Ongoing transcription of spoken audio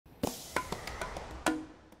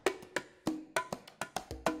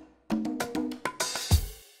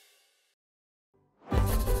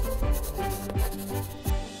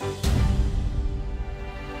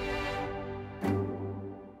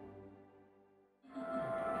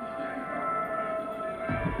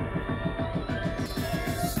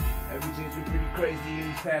Everything's been pretty crazy in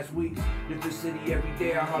these past weeks. Live the city every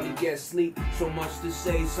day, I hardly get sleep. So much to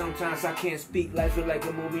say, sometimes I can't speak. Life feel like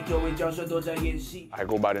a movie, 周围教授都在演戏. I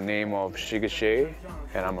go by the name of Shigga Shay,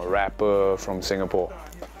 and I'm a rapper from Singapore.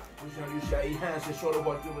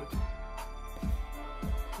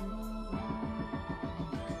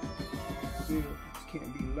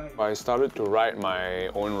 I started to write my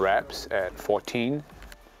own raps at 14.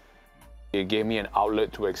 It gave me an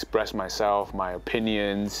outlet to express myself, my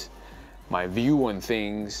opinions, my view on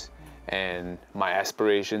things, and my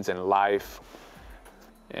aspirations in life.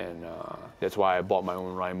 And that's why I bought my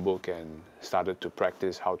own rhyme book and started to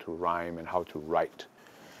practice how to rhyme and how to write.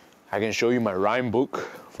 I can show you my rhyme book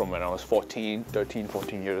from when I was 13,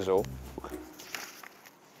 14 years old.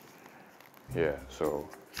 Yeah, so,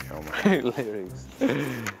 you know, my lyrics.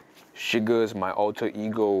 Shigga's my alter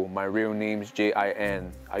ego, my real name's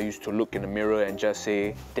J-I-N. I used to look in the mirror and just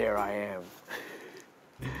say, there I am.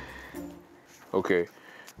 Okay,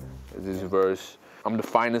 this verse. I'm the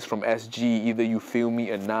finest from SG, either you feel me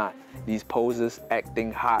or not. These posers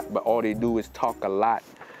acting hot, but all they do is talk a lot.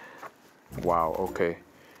 Wow, okay.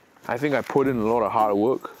 I think I put in a lot of hard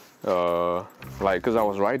work. Cause I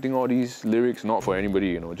was writing all these lyrics not for anybody,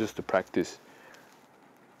 you know, just to practice.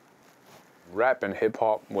 Rap and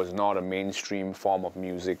hip-hop was not a mainstream form of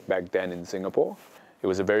music back then in Singapore. It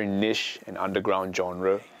was a very niche and underground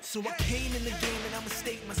genre. So I came in the game and I'ma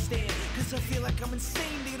state my stand, cause I feel like I'm insane,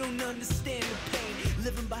 they don't understand the pain,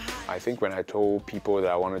 living behind. I think when I told people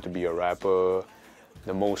that I wanted to be a rapper,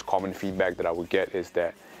 the most common feedback that I would get is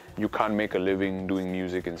that you can't make a living doing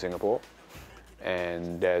music in Singapore,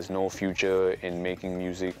 and there's no future in making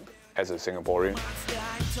music as a Singaporean.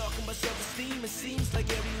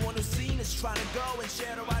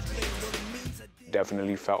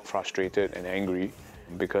 Definitely felt frustrated and angry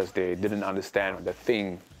because they didn't understand the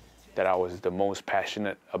thing that I was the most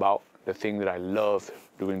passionate about, the thing that I loved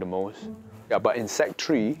doing the most. Yeah, but in Sec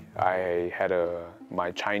 3, I had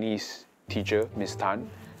my Chinese teacher, Miss Tan.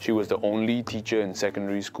 She was the only teacher in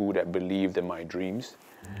secondary school that believed in my dreams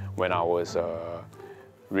when I was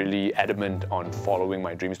really adamant on following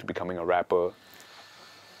my dreams to becoming a rapper.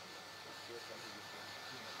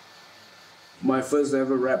 My first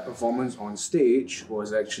ever rap performance on stage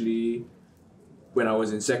was actually when I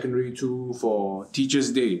was in secondary 2 for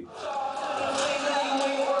Teacher's Day.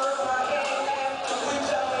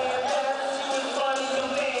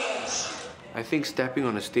 I think stepping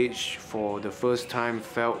on a stage for the first time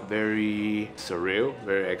felt very surreal,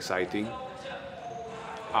 very exciting.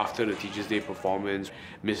 After the Teacher's Day performance,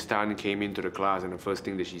 Miss Tan came into the class and the first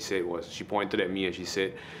thing that she said was, she pointed at me and she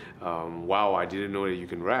said, wow, I didn't know that you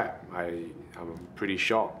can rap. I'm pretty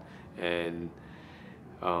shocked. And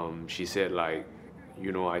she said, like,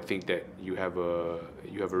 you know, I think that you have a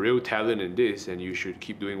real talent in this and you should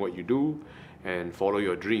keep doing what you do and follow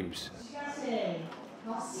your dreams.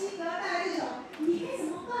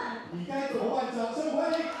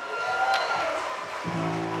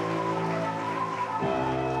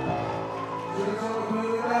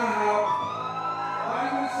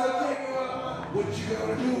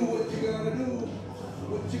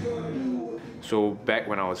 So back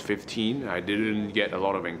when I was 15, I didn't get a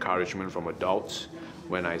lot of encouragement from adults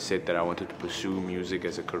when I said that I wanted to pursue music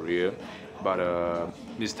as a career. But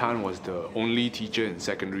Ms. Tan was the only teacher in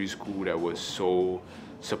secondary school that was so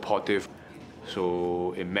supportive.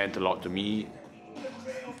 So it meant a lot to me.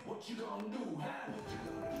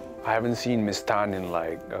 I haven't seen Ms. Tan in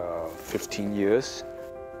like 15 years.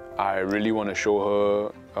 I really want to show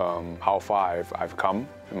her how far I've come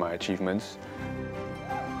in my achievements.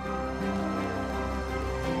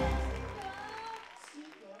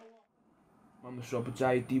 Mama 说不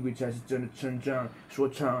在意地位才是真的成长，说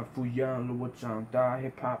唱抚养了我长大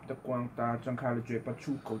 ，hip hop 的广大，张开了嘴巴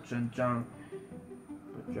出口成章，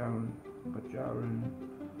不叫人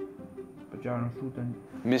负担。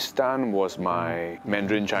Miss Tan was my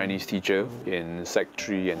Mandarin Chinese teacher in Sec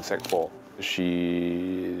 3 and Sec 4.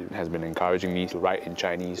 She has been encouraging me to write in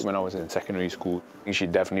Chinese when I was in secondary school. She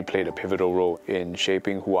definitely played a pivotal role in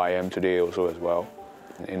shaping who I am today also as well,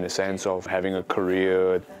 in the sense of having a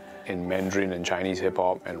career in Mandarin and Chinese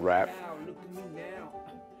hip-hop and rap.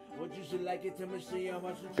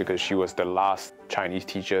 Because she was the last Chinese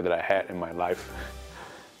teacher that I had in my life.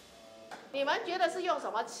 你们觉得是用什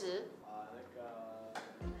么词？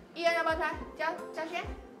一人要不要猜？嘉轩。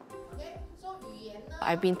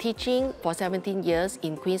I've been teaching for 17 years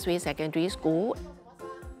in Queensway Secondary School.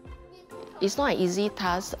 It's not an easy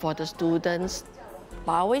task for the students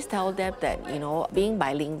But I always tell them that, being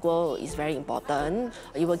bilingual is very important.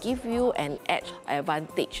 It will give you an edge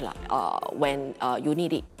advantage when you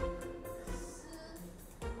need it.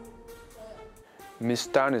 Miss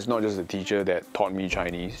Tan is not just a teacher that taught me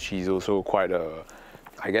Chinese. She's also quite a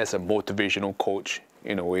motivational coach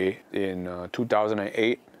in a way. In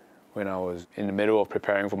 2008, when I was in the middle of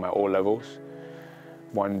preparing for my O-levels,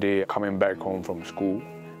 one day coming back home from school,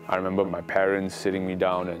 I remember my parents sitting me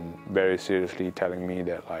down and very seriously telling me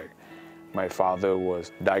that my father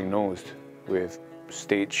was diagnosed with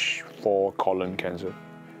stage 4 colon cancer.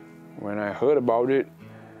 When I heard about it,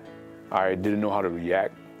 I didn't know how to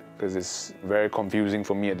react because it's very confusing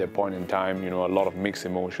for me at that point in time. A lot of mixed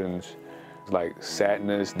emotions, like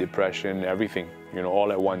sadness, depression, everything,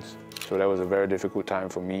 all at once. So that was a very difficult time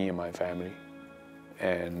for me and my family.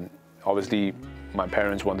 And obviously, my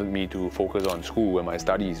parents wanted me to focus on school and my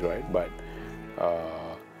studies, right? But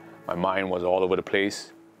my mind was all over the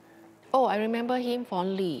place. Oh, I remember him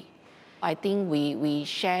fondly. I think we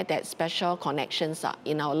share that special connections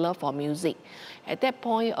in our love for music. At that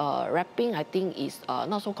point, rapping, I think, is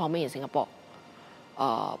not so common in Singapore.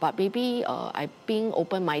 But maybe I'm being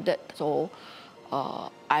open-minded, so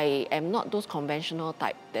I am not those conventional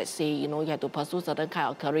type that say, you have to pursue certain kind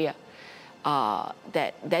of career,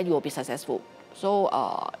 that you will be successful. So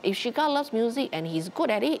if Shigga loves music and he's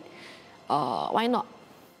good at it, why not?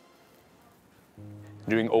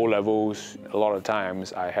 During O-levels, a lot of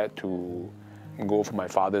times I had to go for my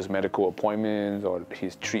father's medical appointments or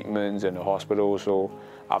his treatments in the hospital. So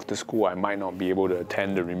after school, I might not be able to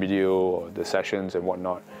attend the remedial or the sessions and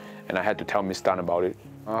whatnot. And I had to tell Miss Tan about it.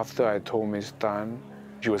 After I told Miss Tan,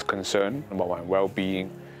 she was concerned about my well-being.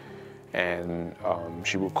 And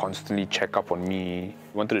she would constantly check up on me.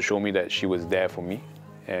 She wanted to show me that she was there for me.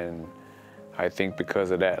 And I think because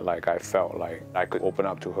of that, I felt like I could open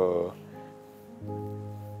up to her.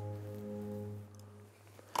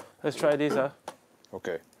 Let's try this, huh?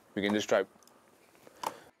 Okay, we can just try.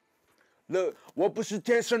 Look， 我不是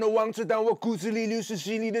天生的王子，但我骨子里流失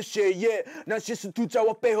犀利的血液。那些试图在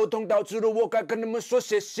我背后捅刀子的，我该跟他们说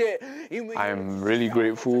谢谢。I'm really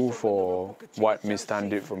grateful for what Miss Tan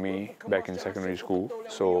did for me back in secondary school.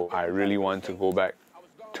 So I really want to go back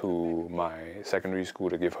to my secondary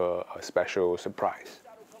school to give her a special surprise.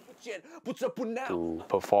 To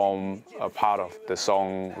perform a part of the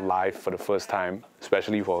song live for the first time,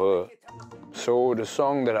 especially for her. So the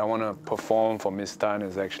song that I want to perform for Miss Tan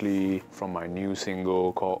is actually from my new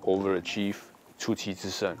single called Overachieve, 出奇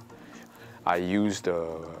制胜. I used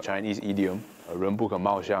the Chinese idiom, 人不可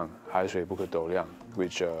貌相，海水不可斗量,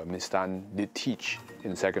 which Miss Tan did teach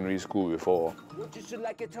in secondary school before.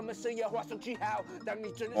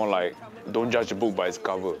 More like, don't judge a book by its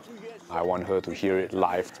cover. I want her to hear it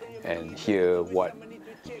live and hear what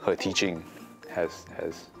her teaching has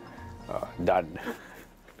done.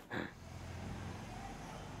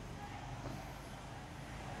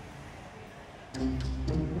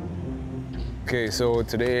 Okay, so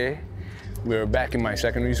today we're back in my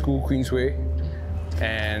secondary school, Queensway,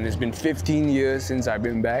 and it's been 15 years since I've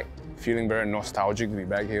been back. Feeling very nostalgic to be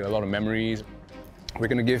back here, a lot of memories. We're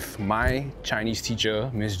gonna give my Chinese teacher,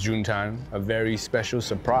 Miss Jun Tan, a very special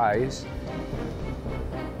surprise.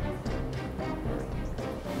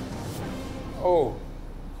 Oh,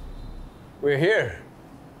 we're here.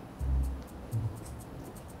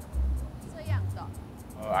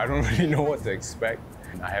 I don't really know what to expect.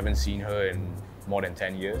 I haven't seen her in more than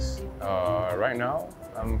 10 years. Right now,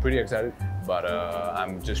 I'm pretty excited, but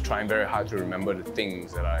I'm just trying very hard to remember the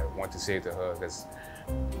things that I want to say to her because,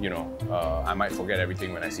 I might forget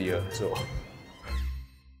everything when I see her, so.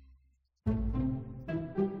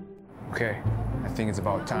 Okay, I think it's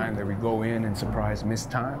about time that we go in and surprise Miss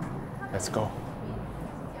Tan. Let's go.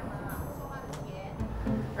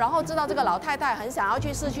 然后知道这个老太太很想要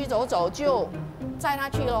去市区走走，就载她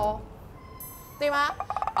去喽，对吗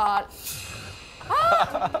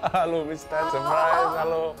Hello, Miss Tan, surprise.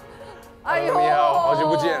 Hello. 哎呦，你好，好久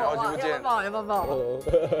不见，好久不见。要不要抱？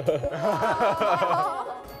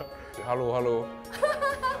 Hello.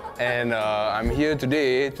 And I'm here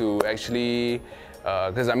today to actually,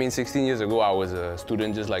 because 16 years ago I was a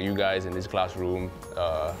student just like you guys in this classroom,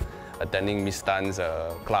 attending Miss Tan's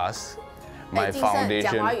class. My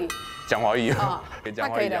foundation. 讲华语。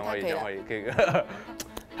可以。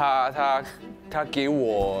他给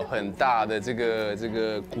我很大的这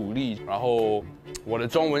个鼓励，然后我的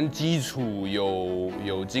中文基础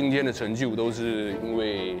有今天的成就，都是因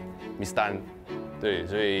为 Miss Tan， 对，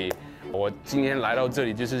所以我今天来到这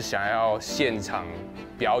里就是想要现场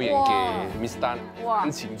表演给 Miss Tan，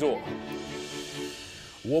 请坐。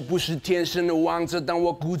我不是天生的王者，但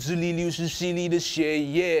我骨子里流失犀利的血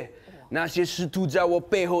液。那些试图在我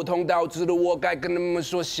背后捅刀子的，我该跟他们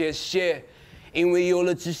说谢谢。因为有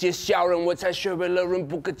了这些小人，我才学会了人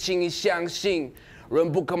不可轻易相信，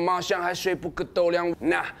人不可貌相，海水不可斗量，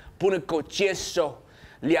那不能够接受。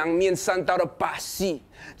两面三刀的把戏，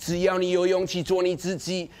只要你有勇气做你自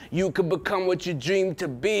己 ，You can become what you dream to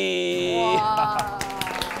be。哇，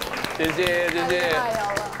谢谢谢谢。太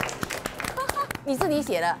好了，你自己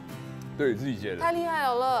写的，对自己写的，太厉害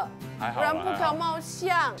了，还好人不可貌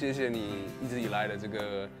相。谢谢你一直以来的这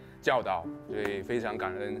个教导，所以非常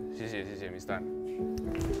感恩，谢谢谢谢 Miss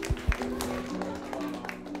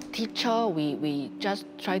Tan。Teacher, we just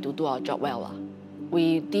try to do our job well.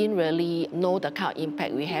 We didn't really know the kind of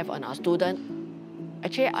impact we have on our student.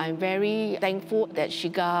 Actually, I'm very thankful that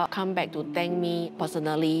Shigga come back to thank me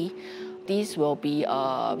personally. This will be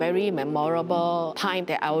a very memorable time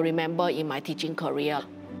that I will remember in my teaching career.